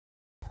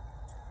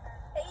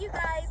you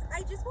guys,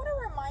 I just want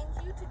to remind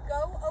you to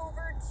go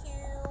over to,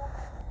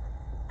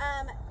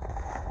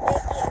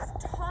 it is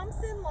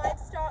Thompson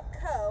Livestock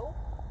Co.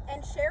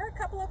 and share a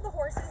couple of the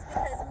horses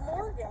because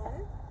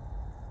Morgan,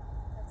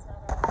 That's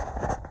not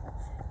our.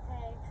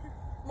 Hey.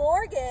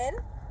 Morgan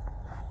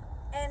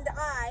and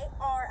I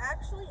are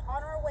actually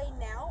on our way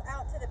now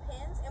out to the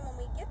pens, and when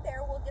we get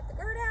there, we'll get the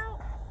girth out,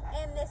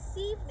 and this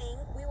evening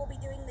we will be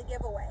doing the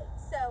giveaway.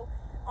 So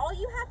all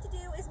you have to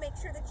do is make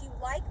sure that you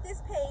like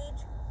this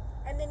page,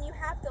 and then you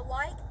have to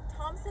like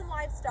Thompson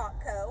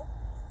Livestock Co.,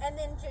 and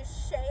then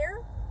just share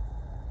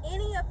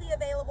any of the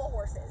available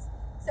horses.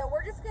 So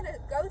we're just going to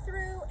go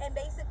through and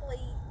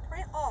basically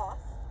print off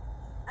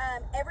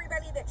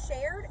everybody that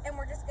shared, and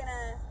we're just going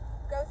to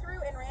go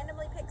through and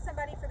randomly pick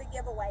somebody for the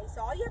giveaway.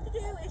 So all you have to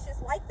do is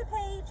just like the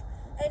page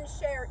and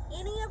share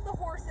any of the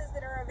horses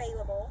that are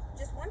available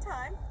just one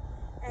time,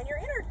 and you're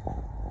entered.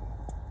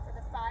 For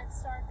the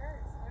 5-star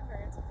girth.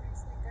 Remember, it's a pretty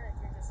sweet girth.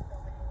 You're just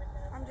filming the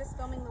window. I'm just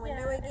filming the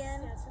window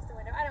again. It's just a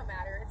window. I don't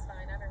matter. It's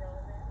fine. I'm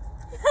irrelevant.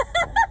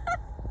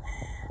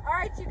 All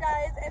right, you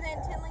guys, and then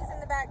Tinley's in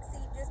the back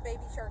seat just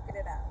baby sharking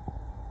it up.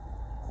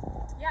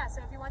 Yeah,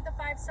 so if you want the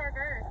 5-star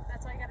girth,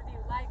 that's all you got to do.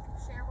 Like,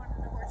 share one of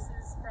the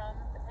horses from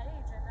the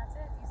page, and that's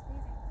it.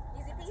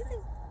 Easy peasy. Easy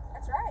peasy.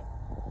 That's right.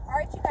 All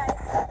right, you guys.